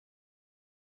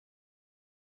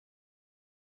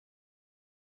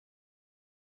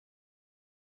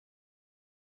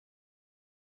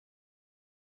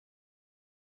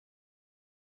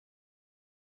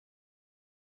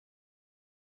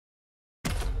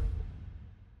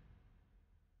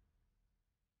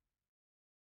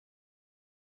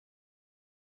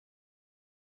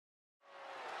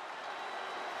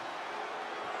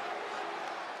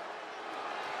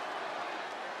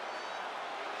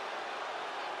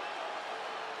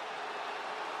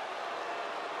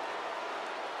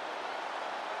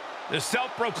The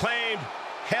self-proclaimed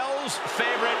Hell's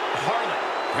favorite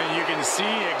harlot. And you can see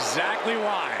exactly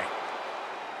why.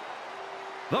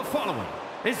 The following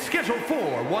is scheduled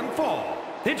for one fall.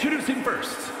 Introducing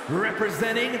first,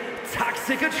 representing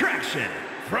Toxic Attraction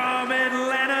from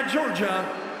Atlanta, Georgia,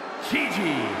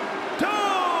 Gigi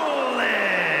Dolin.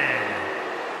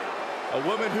 A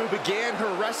woman who began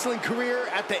her wrestling career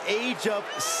at the age of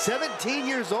 17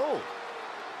 years old.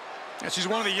 Yeah, she's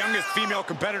one of the youngest female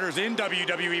competitors in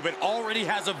WWE, but already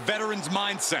has a veteran's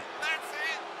mindset.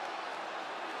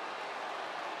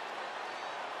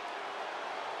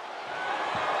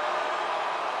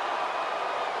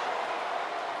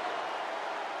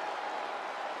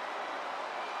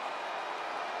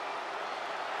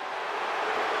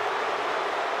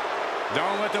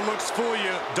 Don't let the looks fool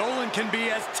you. Dolin can be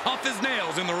as tough as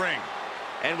nails in the ring.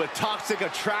 And with Toxic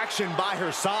Attraction by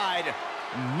her side,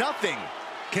 nothing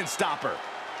can stop her.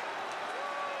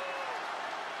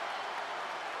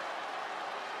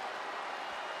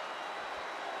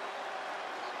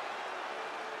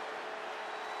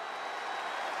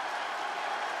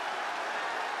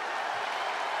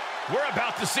 We're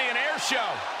about to see an air show.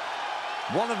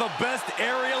 One of the best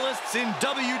aerialists in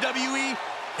WWE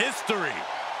history.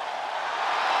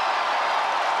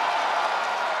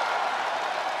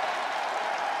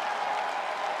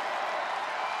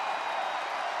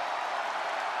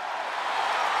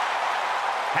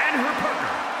 And her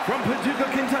partner from Paducah,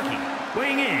 Kentucky,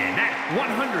 weighing in at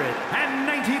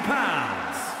 190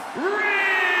 pounds,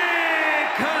 Ricochet!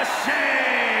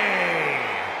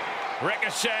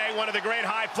 Ricochet, one of the great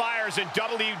high flyers in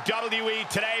WWE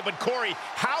today. But Corey,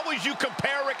 how would you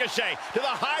compare Ricochet to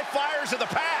the high flyers of the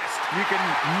past? You can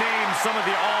name some of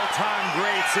the all-time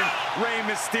greats in Rey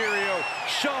Mysterio,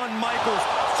 Shawn Michaels,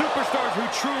 superstars who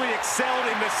truly excelled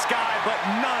in the sky, but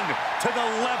none to the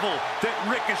level that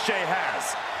Ricochet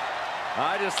has.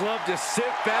 I just love to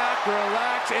sit back,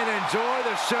 relax, and enjoy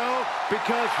the show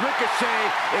because Ricochet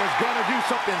is going to do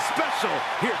something special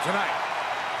here tonight.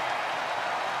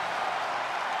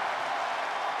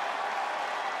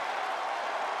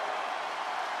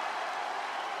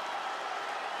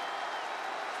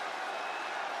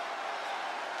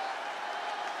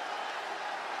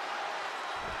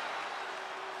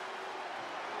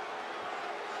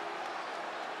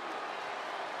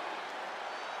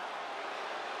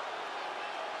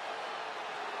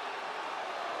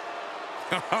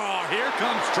 Oh, here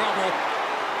comes trouble.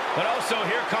 But also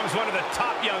here comes one of the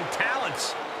top young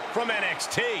talents from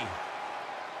NXT.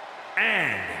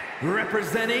 And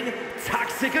representing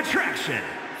Toxic Attraction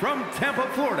from Tampa,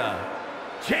 Florida,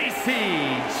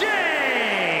 Jacy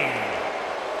Jayne.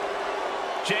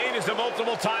 Jayne is the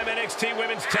multiple-time NXT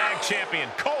Women's Tag Champion,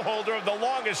 co-holder of the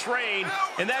longest reign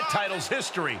in that title's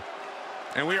history.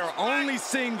 And we are only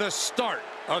seeing the start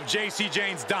of Jacy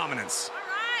Jayne's dominance.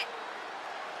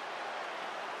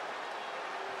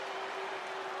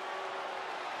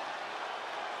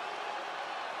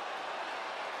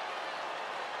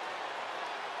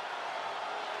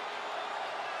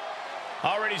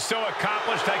 Already so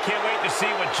accomplished, I can't wait to see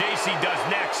what Jacy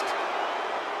does next.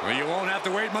 Well, you won't have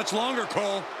to wait much longer,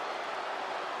 Cole.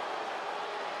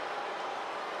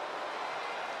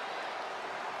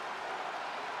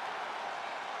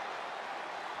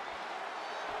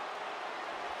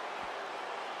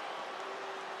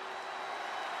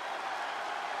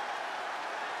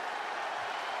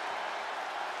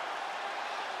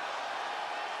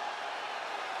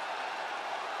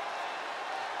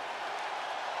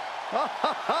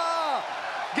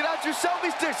 Get out your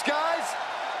selfie sticks, guys!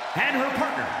 And her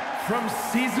partner from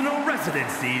Seasonal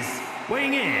Residencies,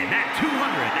 weighing in at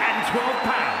 212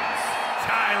 pounds,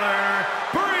 Tyler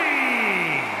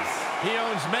Breeze. He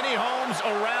owns many homes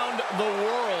around the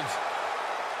world.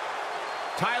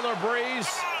 Tyler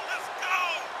Breeze,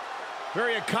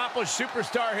 very accomplished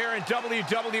superstar here in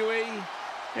WWE.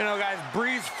 You know, guys,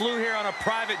 Breeze flew here on a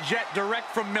private jet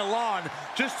direct from Milan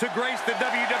just to grace the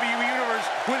WWE Universe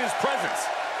with his presence.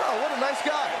 Oh, what a nice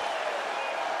guy.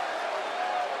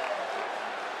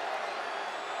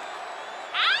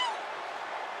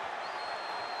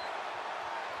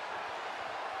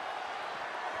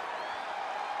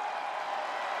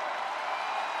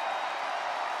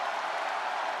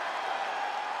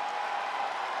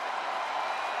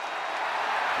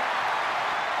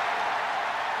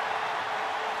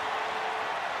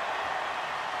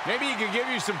 Maybe he could give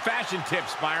you some fashion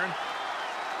tips, Byron.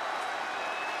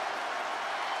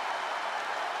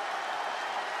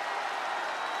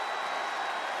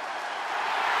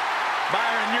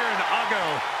 Byron, you're an uggo.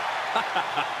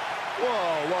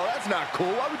 Whoa, that's not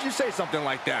cool. Why would you say something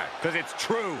like that? Because it's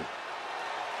true.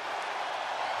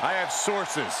 I have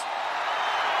sources.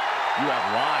 You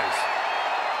have lies.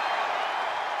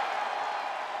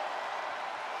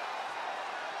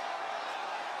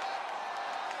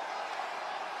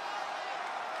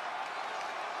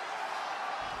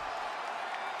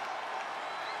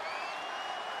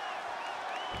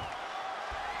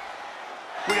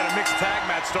 We got a mixed tag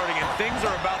match starting, and things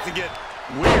are about to get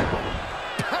weird.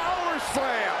 Power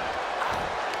slam.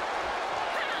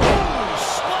 Boom,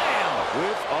 slam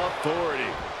with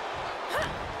authority.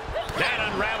 That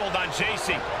unraveled on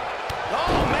Jacy.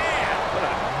 Oh, man. What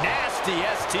a nasty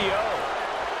STO.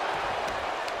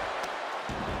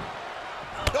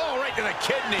 Oh, right to the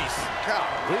kidneys.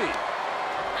 Golly.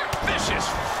 Vicious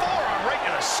forearm right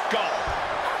to the skull.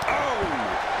 Oh,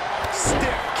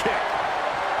 stiff kick.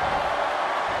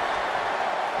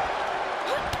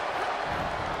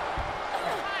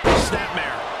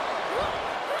 Snapmare.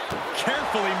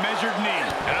 Carefully measured knee.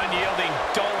 An unyielding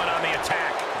Dolin on the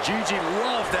attack. Gigi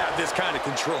loves to have this kind of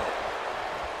control.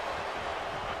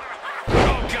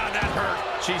 Oh, God, that hurt.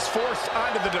 She's forced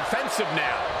onto the defensive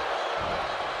now.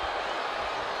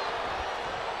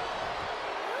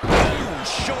 Boom,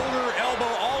 shoulder, elbow,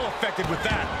 all affected with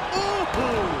that. Ooh.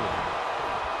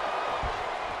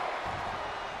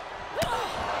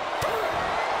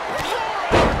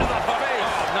 To the face.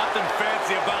 Oh, nothing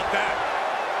fancy about that.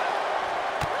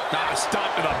 Not a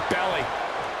stomp to the belly.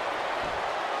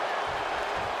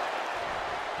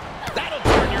 That'll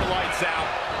turn your lights out.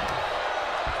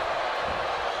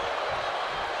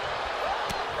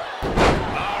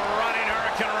 A running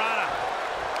Hurricane Rana.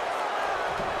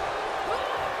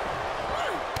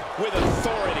 With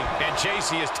authority. And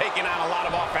Jacy is taking on a lot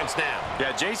of offense now.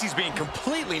 Yeah, Jacy's being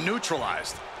completely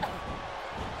neutralized.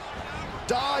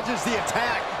 Dodges the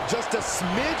attack just a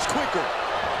smidge quicker.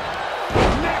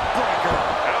 Neckbreaker.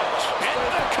 Ouch. Into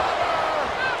the cover.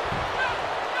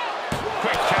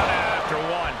 Quick count out after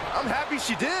one. I'm happy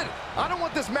she did. I don't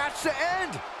want this match to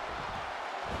end.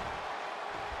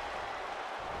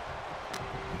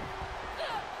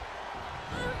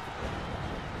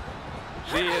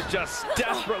 She is just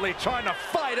desperately trying to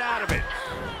fight out of it.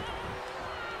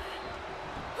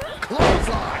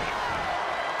 Clothesline.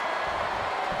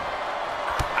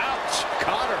 Ouch.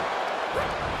 Caught her.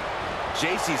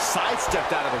 Jacy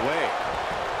sidestepped out of the way.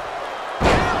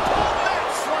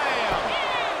 Net slam.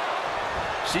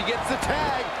 She gets the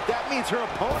tag. That means her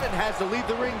opponent has to leave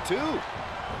the ring too.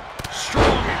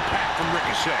 Strong impact from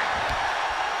Ricochet.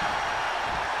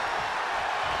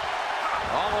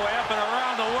 All the way up and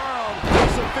around the world.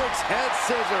 Crucifix head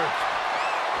scissors.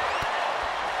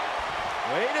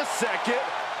 Wait a second.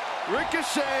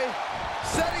 Ricochet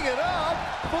setting it up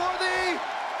for the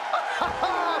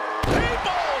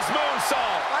People's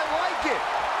moonsault. I like it.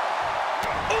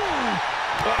 Ooh.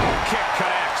 Oh, kick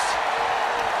connects.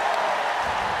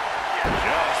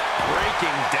 Just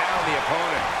breaking down the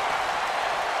opponent.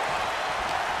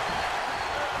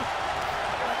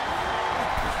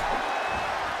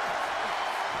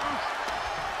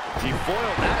 He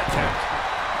foiled that attempt.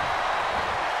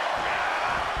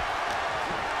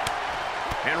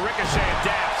 And Ricochet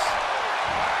adapts.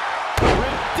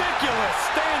 Ridiculous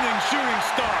standing shooting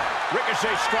star.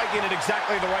 Ricochet striking at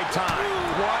exactly the right time.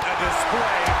 What a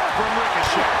display from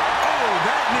Ricochet. Oh,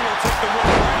 that knee will take the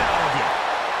wind right out of you.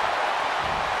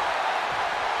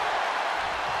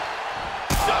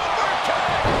 Super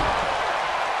kick.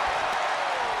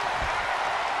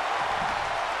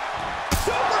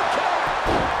 Super kick.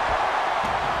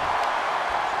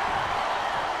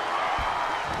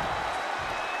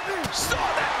 Saw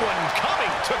that one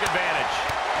coming. Took advantage.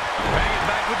 Bang it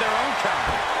back with their own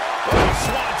counter. Oh,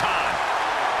 swanton.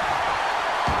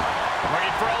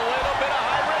 Ready for a little bit of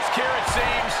high risk here, it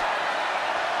seems.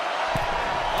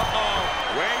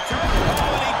 Uh-oh. Way too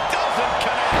low, and he doesn't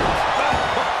connect.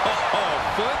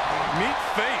 Foot, meet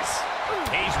face.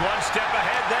 He's one step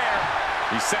ahead there.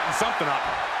 He's setting something up.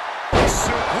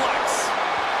 Suplex.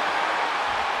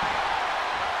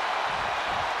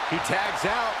 He tags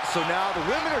out, so now the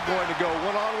women are going to go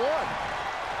one-on-one.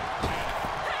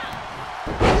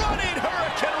 Running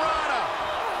Hurricane Rana.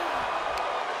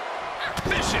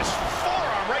 Vicious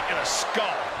forearm right in the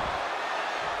skull.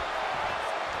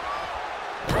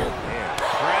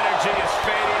 Her energy is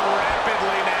fading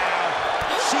rapidly now.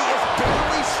 She is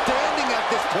barely standing at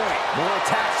this point. More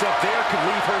attacks up there could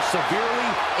leave her severely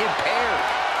impaired.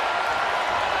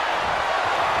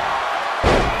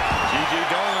 Gigi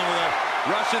Dolin with a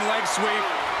Russian leg sweep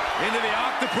into the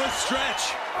octopus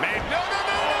stretch. Man, no.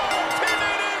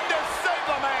 Pivot in to save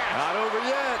the match. Not over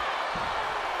yet.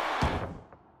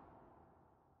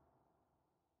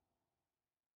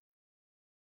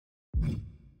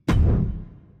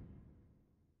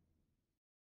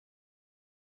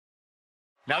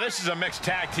 Now this is a mixed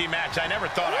tag team match I never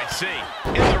thought I'd see.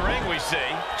 In the ring we see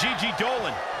Gigi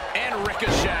Dolin and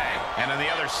Ricochet. And on the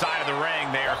other side of the ring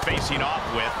they are facing off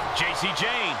with Jacy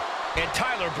Jayne and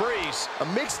Tyler Breeze. A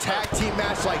mixed tag team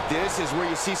match like this is where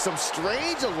you see some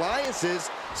strange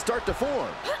alliances start to form.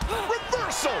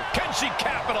 Reversal! Can she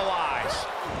capitalize?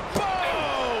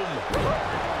 Boom!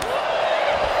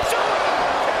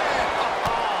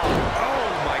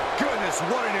 Oh my goodness,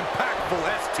 what an impactful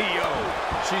STO.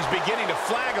 She's beginning to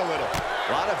flag a little.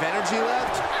 A lot of energy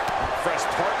left. Fresh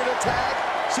partner to tag.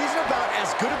 She's in about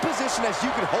as good a position as you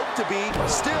could hope to be.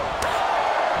 Still.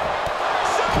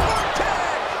 Super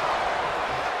tag!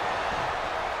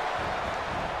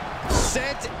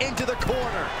 Sent into the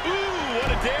corner. Ooh,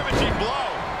 what a damaging blow.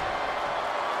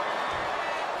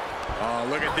 Oh,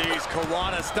 look at these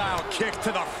Kawada-style kicks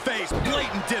to the face.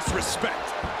 Blatant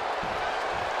disrespect.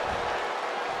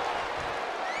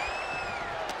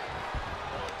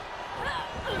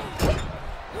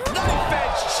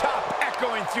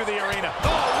 Going through the arena.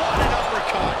 Oh, what an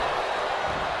uppercut.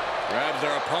 Grabs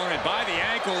their opponent by the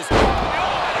ankles. Oh,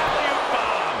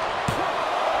 bomb.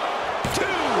 2,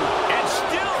 and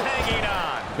still hanging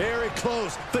on. Very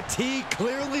close. Fatigue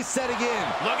clearly setting in.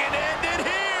 Looking to end it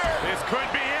here. This could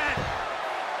be it.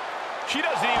 She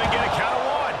doesn't even get a count of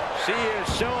 1. She is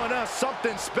showing us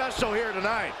something special here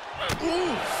tonight.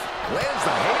 Oof. Lands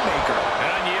the haymaker.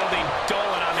 An unyielding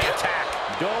Dolin on the attack.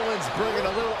 Dolin's bringing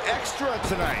a little extra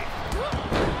tonight.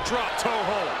 Drop toe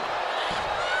hold.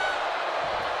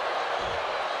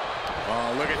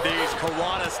 Oh, look at these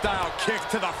Kawada-style kicks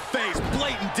to the face.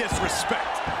 Blatant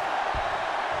disrespect.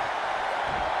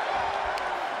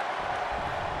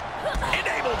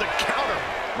 Unable to counter.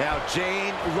 Now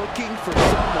Jayne looking for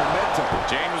some momentum.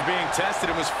 Jayne was being tested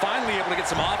and was finally able to get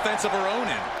some offense of her own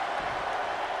in.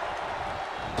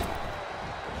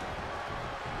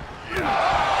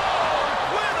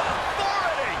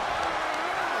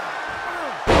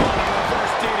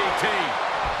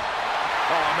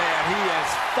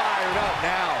 Fired up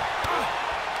now.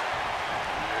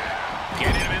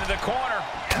 Getting him into the corner.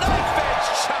 Knife edge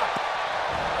chop.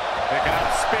 Picking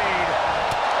up speed.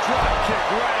 Drop kick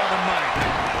right on the money.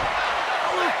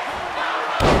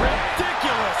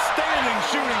 Ridiculous standing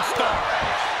shooting star.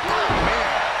 Oh,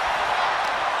 man.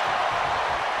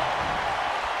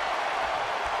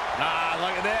 Ah,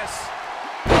 look at this.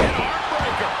 An arm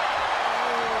breaker.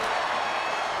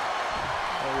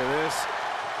 Look at this.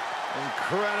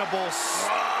 Incredible.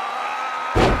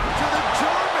 To the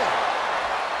German.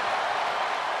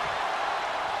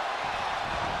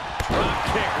 Drop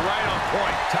kick right on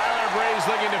point. Tyler Breeze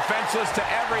looking defenseless to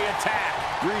every attack.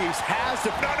 Breeze has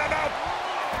to. No.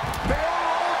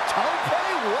 Barrel toe.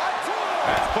 What?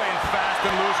 That's playing fast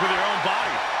and loose with your own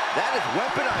body. That is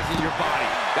weaponizing your body.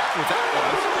 That's what that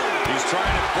was. He's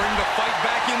trying to bring the fight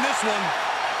back in this one.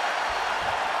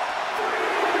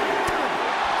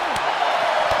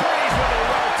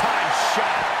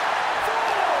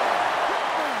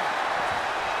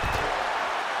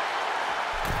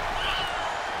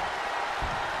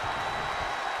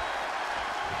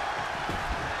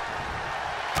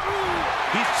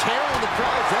 He's channeling the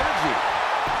crowd's energy.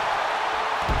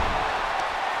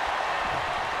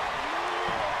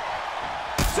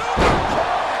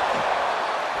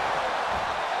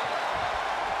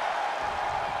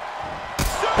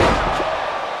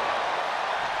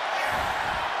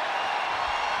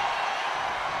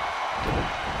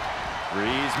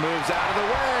 Breeze moves out of the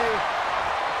way.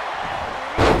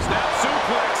 Snap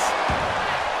suplex.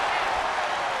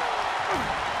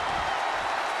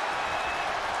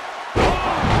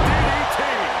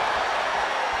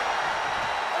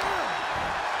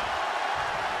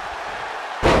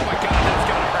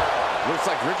 Looks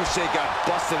like Ricochet got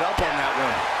busted up on that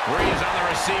one. Breeze on the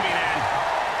receiving end.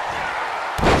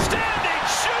 Standing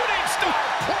shooting star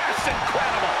press,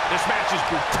 incredible. This match's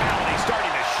brutality starting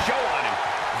to show on him.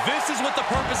 This is what the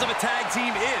purpose of a tag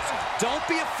team is. Don't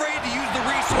be afraid to use the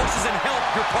resources and help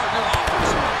your partner offers.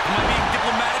 Am I being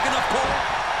diplomatic enough, Cole?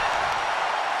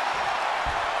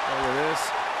 Look at this.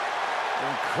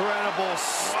 Incredible.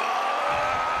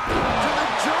 To the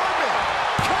German.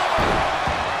 Cover.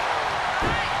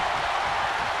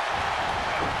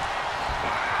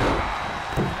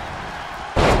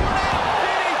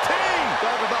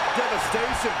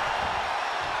 Devastation.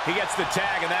 He gets the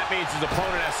tag, and that means his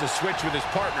opponent has to switch with his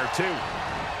partner, too.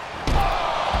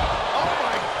 Oh,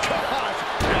 my gosh.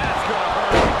 That's gonna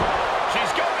hurt.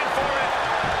 She's going for it.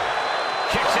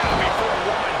 Kicks out before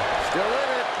 1. Still in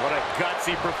it. What a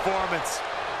gutsy performance.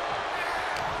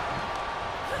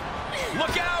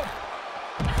 Look out.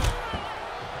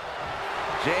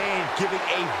 Jayne giving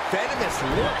a venomous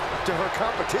look to her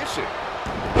competition.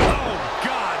 Oh,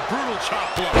 God, brutal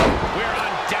chop blow. We're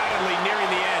undoubtedly nearing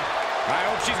the end. I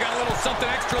hope she's got a little something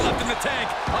extra left in the tank.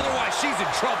 Otherwise, she's in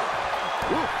trouble.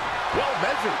 Ooh, well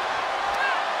measured.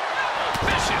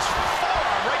 Vicious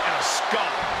forearm right in the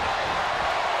skull.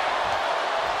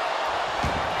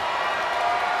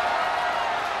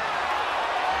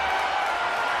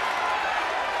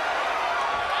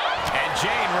 And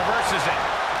Jayne reverses it.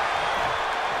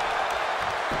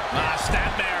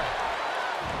 Snap there.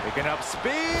 Picking up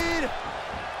speed.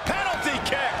 Penalty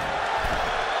kick.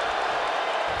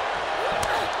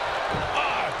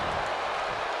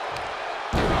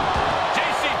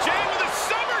 Jacy Jayne with a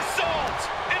somersault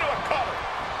into a cover.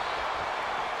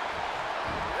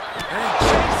 And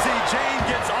Jacy Jayne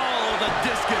gets all of the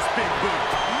discus big boot.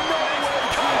 No way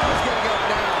she's getting up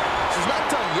now. She's not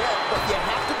done yet, but you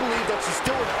have to believe that she's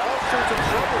still in all sorts of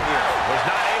trouble here. Was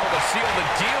not able to seal the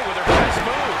deal with her best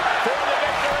move. For the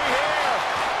victory here.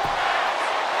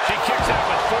 She kicks out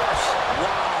with force.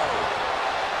 Wow.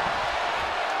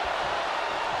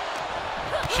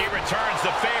 She returns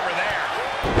the favor there.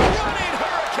 Running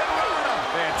Hurricane Rana.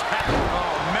 Fantastic.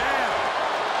 Oh, man.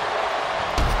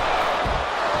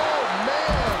 Oh,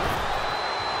 man.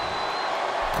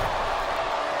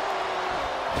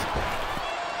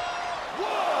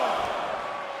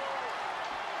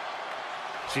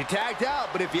 She tagged out,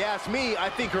 but if you ask me, I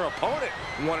think her opponent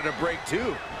wanted a break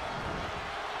too.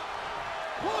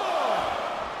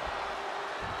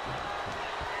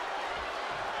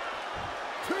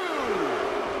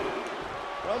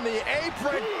 From the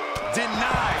apron.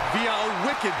 Denied via a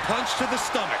wicked punch to the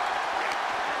stomach.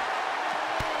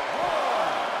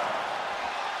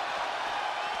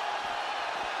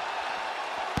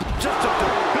 Just a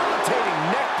debilitating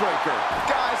neck breaker.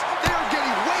 Guys, they're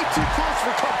getting way too close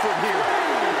for comfort here.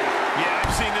 Yeah,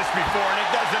 I've seen this before, and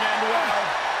it doesn't end well.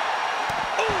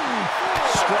 Ooh!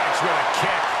 Strikes with a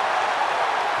kick.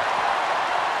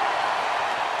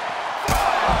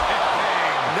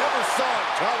 Never saw it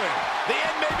coming. The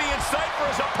end may be in sight for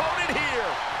his opponent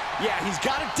here. Yeah, he's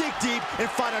got to dig deep and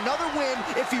find another win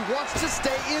if he wants to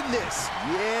stay in this.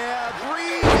 Yeah,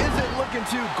 Bree isn't looking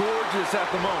too gorgeous at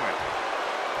the moment.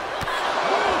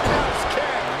 Roadhouse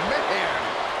kick, man.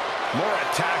 More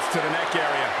attacks to the neck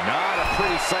area. Not a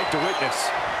pretty sight to witness.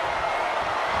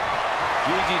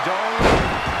 Gigi Dolin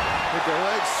with the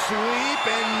leg sweep,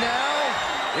 and now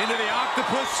Into the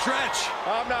octopus stretch.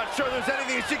 I'm not sure there's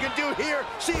anything she can do here.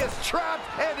 She is trapped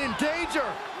and in danger.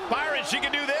 Byron, she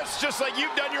can do this just like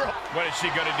you've done your... What is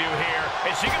she going to do here?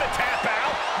 Is she going to tap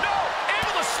out? No!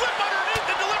 Able to slip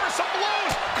underneath and deliver some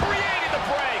blows, creating the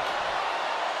break.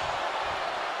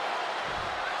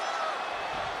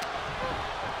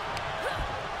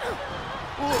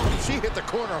 Ooh, she hit the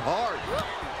corner hard.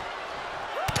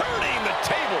 Turning the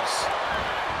tables.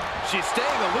 She's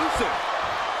staying elusive.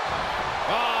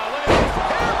 Oh, look at this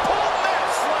hair pull net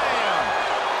slam.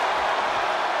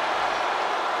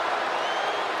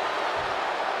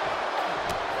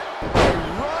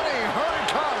 Running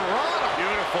Hurricane Rana.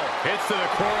 Beautiful. Hits to the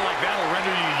core like that'll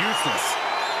render you useless.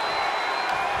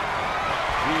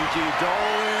 Gigi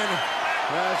Dolin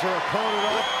has her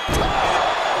opponent up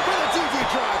top with a DD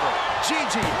driver.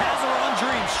 Gigi has her on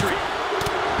Dream Street.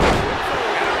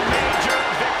 And a major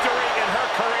victory in her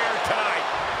career tonight.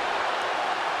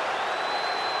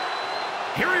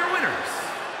 Here are your winners,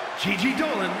 Gigi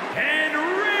Dolin and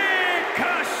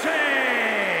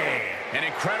Ricochet. An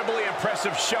incredibly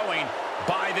impressive showing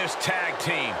by this tag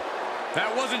team.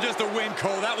 That wasn't just a win,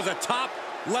 Cole. That was a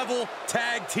top-level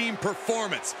tag team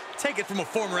performance. Take it from a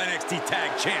former NXT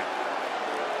tag champ.